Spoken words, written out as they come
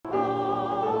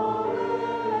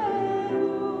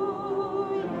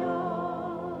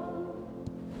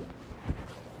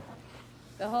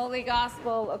The Holy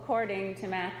Gospel according to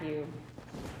Matthew.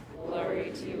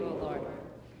 Glory to you, O Lord.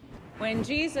 When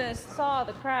Jesus saw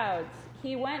the crowds,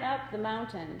 he went up the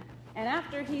mountain, and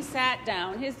after he sat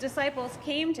down, his disciples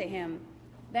came to him.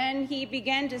 Then he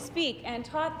began to speak and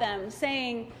taught them,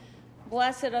 saying,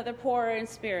 "Blessed are the poor in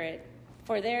spirit,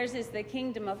 for theirs is the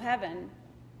kingdom of heaven.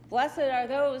 Blessed are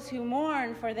those who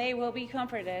mourn, for they will be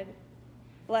comforted.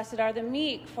 Blessed are the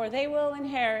meek, for they will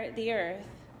inherit the earth.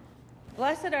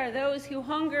 Blessed are those who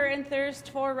hunger and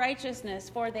thirst for righteousness,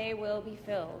 for they will be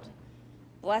filled.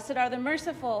 Blessed are the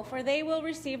merciful, for they will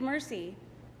receive mercy.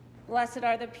 Blessed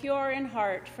are the pure in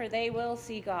heart, for they will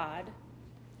see God.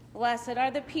 Blessed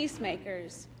are the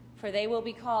peacemakers, for they will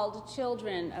be called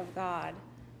children of God.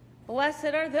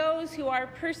 Blessed are those who are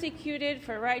persecuted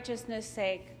for righteousness'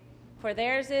 sake, for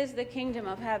theirs is the kingdom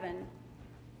of heaven.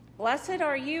 Blessed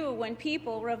are you when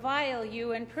people revile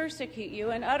you and persecute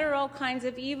you and utter all kinds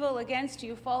of evil against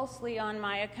you falsely on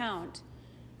my account.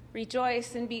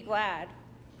 Rejoice and be glad,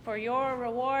 for your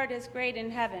reward is great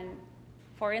in heaven,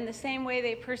 for in the same way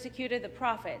they persecuted the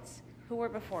prophets who were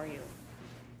before you."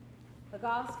 The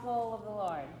Gospel of the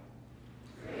Lord.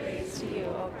 Praise to you,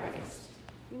 O Christ.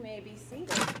 You may be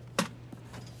seated.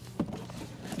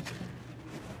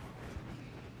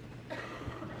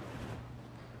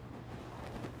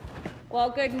 Well,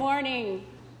 good morning,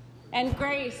 and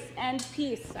grace and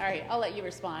peace. All right, I'll let you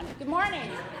respond. Good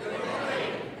morning. Good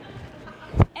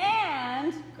morning.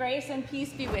 And grace and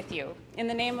peace be with you. In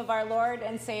the name of our Lord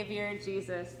and Savior,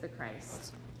 Jesus the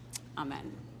Christ.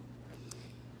 Amen.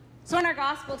 So in our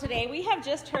gospel today, we have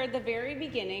just heard the very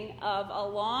beginning of a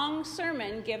long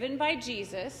sermon given by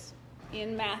Jesus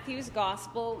in Matthew's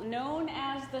gospel, known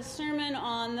as the Sermon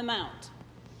on the Mount.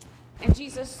 And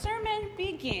Jesus' sermon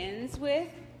begins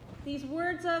with these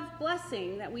words of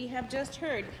blessing that we have just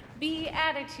heard,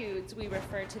 Beatitudes, we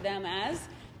refer to them as,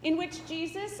 in which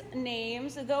Jesus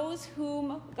names those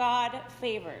whom God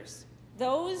favors,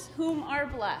 those whom are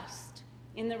blessed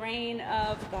in the reign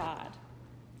of God.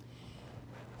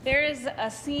 There is a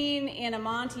scene in a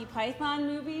Monty Python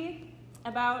movie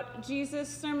about Jesus'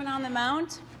 Sermon on the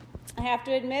Mount. I have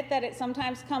to admit that it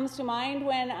sometimes comes to mind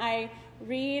when I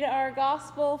read our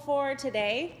gospel for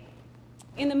today.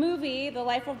 In the movie, The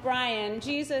Life of Brian,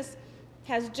 Jesus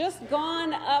has just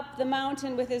gone up the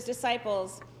mountain with his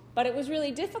disciples, but it was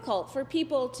really difficult for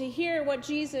people to hear what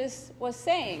Jesus was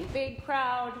saying. Big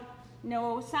crowd,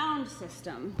 no sound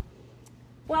system.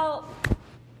 Well,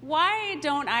 why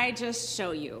don't I just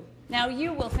show you? Now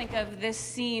you will think of this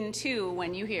scene too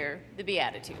when you hear the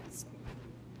Beatitudes.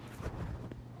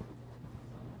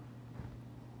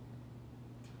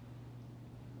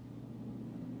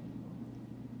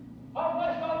 How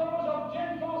blessed are those of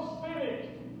gentle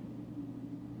spirit!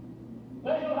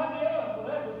 They shall have the earth for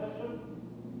their possession.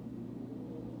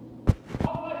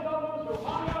 How blessed are those who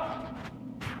hunger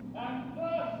and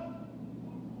thirst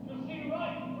to see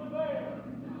right prevail.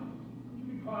 Would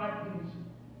you be quiet, please?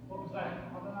 What was that?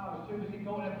 I don't know. I was too busy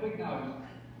calling a big nose.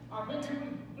 I think it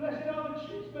was blessed are the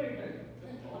cheesemakers.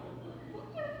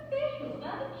 What's so special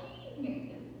about a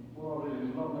cheesemakers? Well, it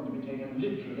is not meant to be taken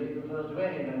literally. It refers to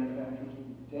any manufacturer's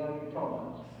dairy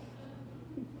products.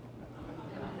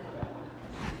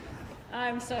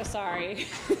 I'm so sorry.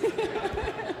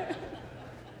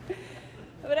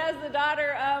 But as the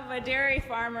daughter of a dairy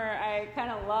farmer, I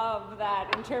kind of love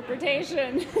that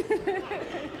interpretation.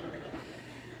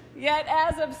 Yet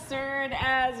as absurd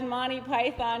as Monty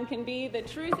Python can be, the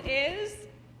truth is,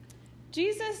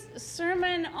 Jesus'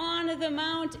 Sermon on the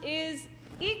Mount is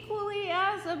equally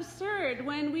as absurd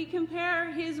when we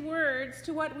compare his words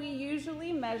to what we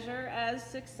usually measure as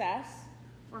success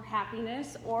or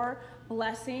happiness or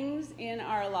blessings in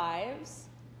our lives.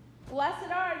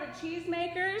 Blessed are the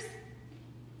cheesemakers.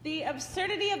 The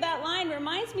absurdity of that line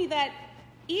reminds me that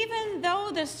even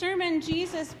though the sermon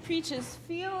Jesus preaches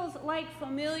feels like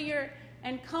familiar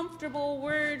and comfortable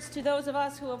words to those of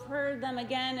us who have heard them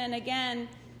again and again,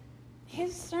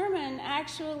 his sermon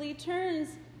actually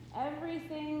turns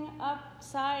everything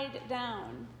upside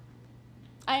down.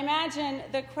 I imagine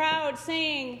the crowd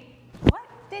saying, "What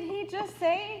did he just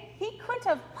say? He couldn't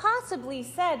have possibly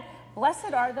said,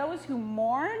 'Blessed are those who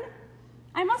mourn.'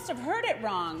 I must have heard it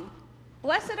wrong.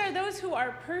 Blessed are those who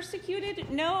are persecuted?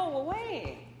 No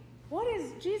way. What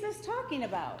is Jesus talking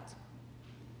about?"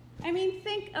 I mean,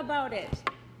 think about it.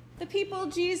 The people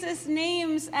Jesus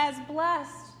names as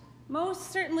blessed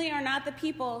most certainly are not the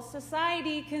people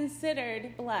society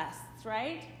considered blessed,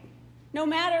 right? No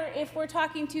matter if we're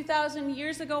talking 2,000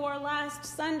 years ago or last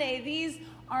Sunday, these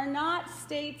are not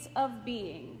states of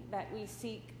being that we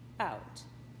seek out.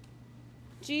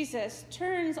 Jesus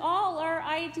turns all our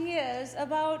ideas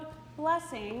about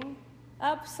blessing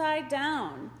upside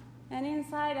down and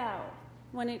inside out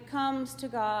when it comes to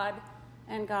God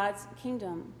and God's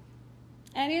kingdom.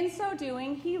 And in so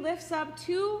doing, he lifts up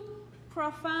two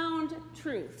profound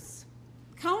truths,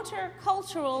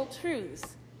 countercultural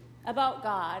truths about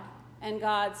God and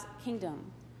God's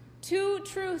kingdom. Two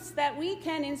truths that we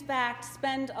can, in fact,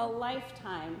 spend a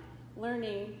lifetime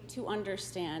learning to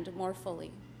understand more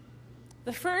fully.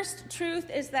 The first truth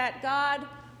is that God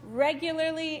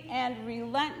regularly and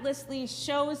relentlessly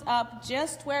shows up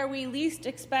just where we least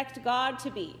expect God to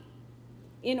be,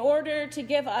 in order to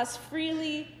give us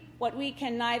freely what we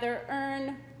can neither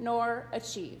earn nor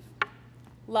achieve: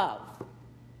 love,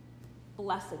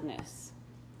 blessedness.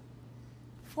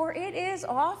 For it is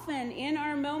often in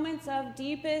our moments of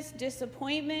deepest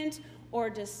disappointment or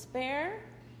despair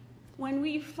when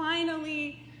we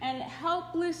finally and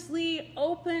helplessly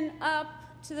open up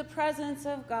to the presence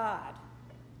of God.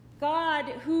 God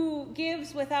who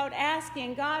gives without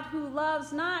asking, God who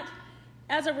loves not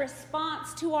as a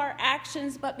response to our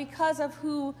actions, but because of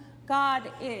who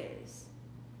God is.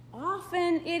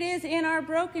 Often it is in our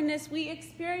brokenness we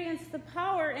experience the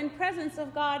power and presence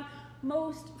of God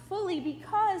most fully,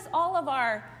 because all of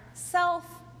our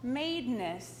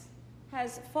self-madeness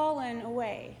has fallen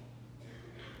away.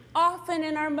 Often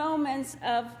in our moments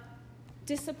of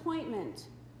disappointment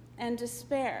and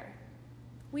despair,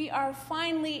 we are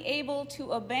finally able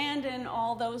to abandon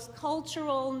all those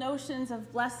cultural notions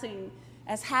of blessing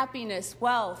as happiness,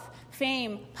 wealth,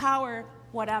 fame, power,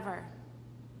 whatever,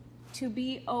 to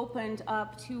be opened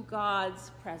up to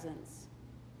God's presence,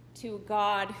 to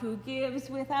God who gives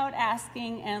without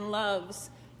asking and loves,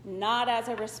 not as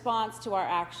a response to our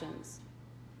actions,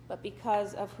 but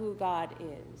because of who God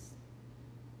is.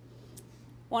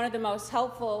 One of the most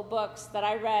helpful books that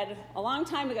I read a long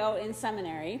time ago in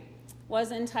seminary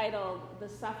was entitled The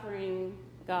Suffering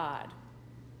God.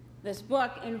 This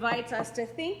book invites us to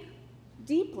think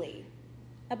deeply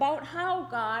about how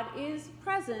God is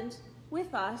present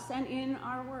with us and in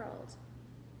our world.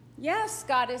 Yes,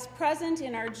 God is present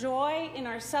in our joy, in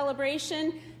our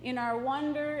celebration, in our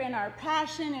wonder, in our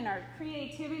passion, in our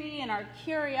creativity, in our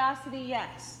curiosity,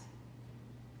 yes.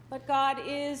 But God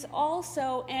is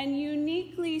also, and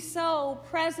uniquely so,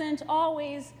 present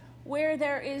always where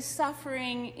there is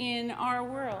suffering in our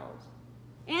world.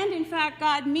 And in fact,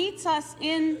 God meets us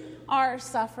in our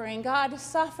suffering. God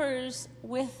suffers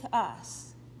with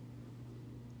us.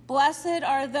 Blessed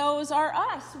are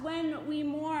us when we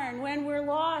mourn, when we're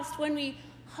lost, when we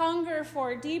hunger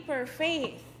for deeper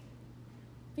faith,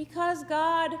 because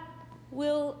God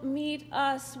will meet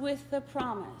us with the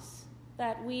promise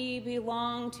that we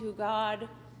belong to God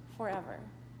forever.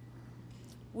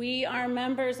 We are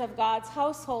members of God's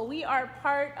household. We are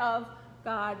part of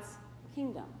God's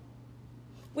kingdom.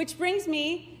 Which brings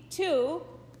me to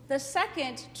the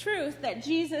second truth that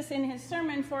Jesus in his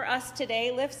sermon for us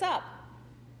today lifts up.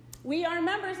 We are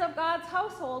members of God's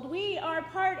household. We are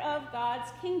part of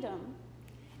God's kingdom.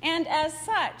 And as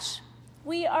such,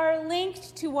 we are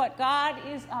linked to what God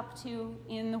is up to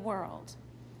in the world.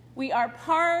 We are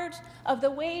part of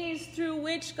the ways through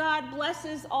which God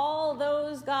blesses all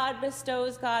those God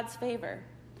bestows God's favor.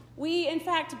 We, in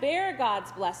fact, bear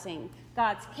God's blessing,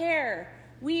 God's care.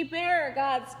 We bear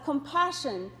God's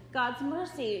compassion, God's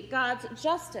mercy, God's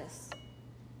justice.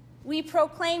 We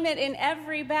proclaim it in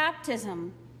every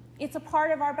baptism. It's a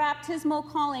part of our baptismal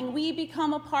calling. We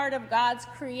become a part of God's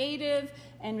creative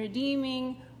and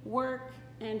redeeming work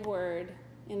and word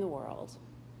in the world.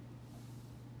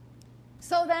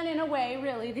 So then, in a way,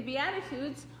 really, the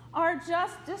Beatitudes are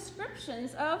just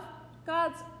descriptions of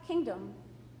God's kingdom,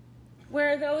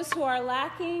 where those who are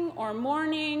lacking or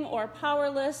mourning or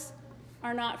powerless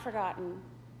are not forgotten,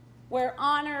 where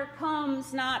honor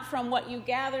comes not from what you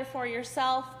gather for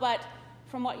yourself, but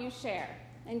from what you share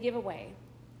and give away,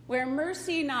 where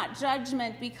mercy, not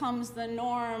judgment, becomes the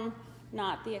norm,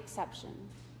 not the exception.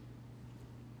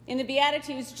 In the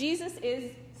Beatitudes, Jesus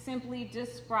is simply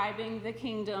describing the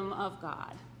kingdom of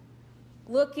God.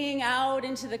 Looking out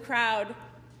into the crowd,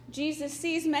 Jesus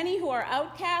sees many who are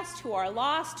outcast, who are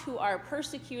lost, who are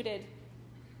persecuted,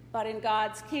 but in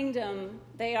God's kingdom,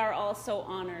 they are also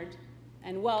honored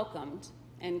and welcomed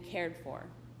and cared for.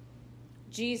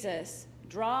 Jesus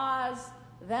draws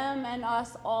them and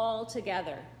us all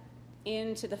together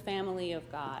into the family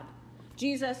of God.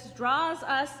 Jesus draws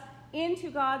us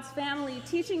into God's family,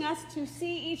 teaching us to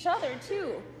see each other,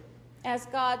 too, as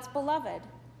God's beloved,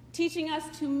 teaching us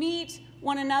to meet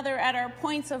one another at our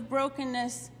points of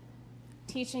brokenness,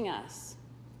 teaching us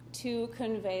to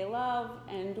convey love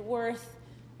and worth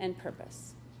and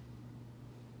purpose.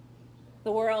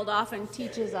 The world often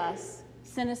teaches us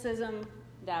cynicism,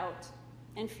 doubt,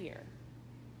 and fear.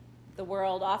 The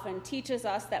world often teaches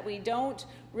us that we don't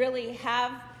really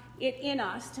have it in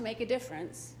us to make a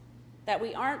difference, that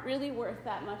we aren't really worth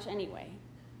that much anyway.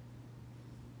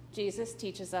 Jesus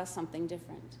teaches us something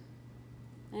different.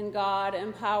 And God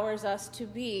empowers us to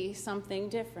be something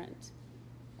different,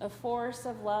 a force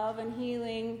of love and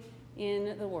healing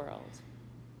in the world.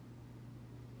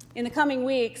 In the coming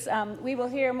weeks, we will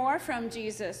hear more from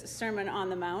Jesus' Sermon on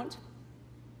the Mount.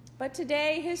 But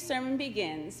today, his sermon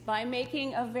begins by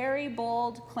making a very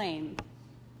bold claim.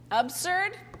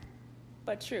 Absurd,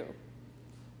 but true.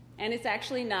 And it's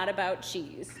actually not about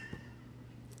cheese.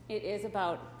 It is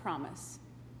about promise.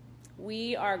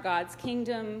 We are God's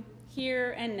kingdom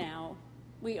here and now.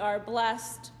 We are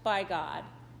blessed by God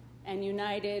and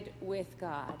united with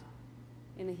God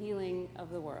in the healing of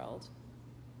the world.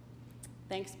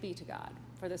 Thanks be to God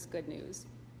for this good news.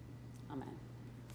 Amen.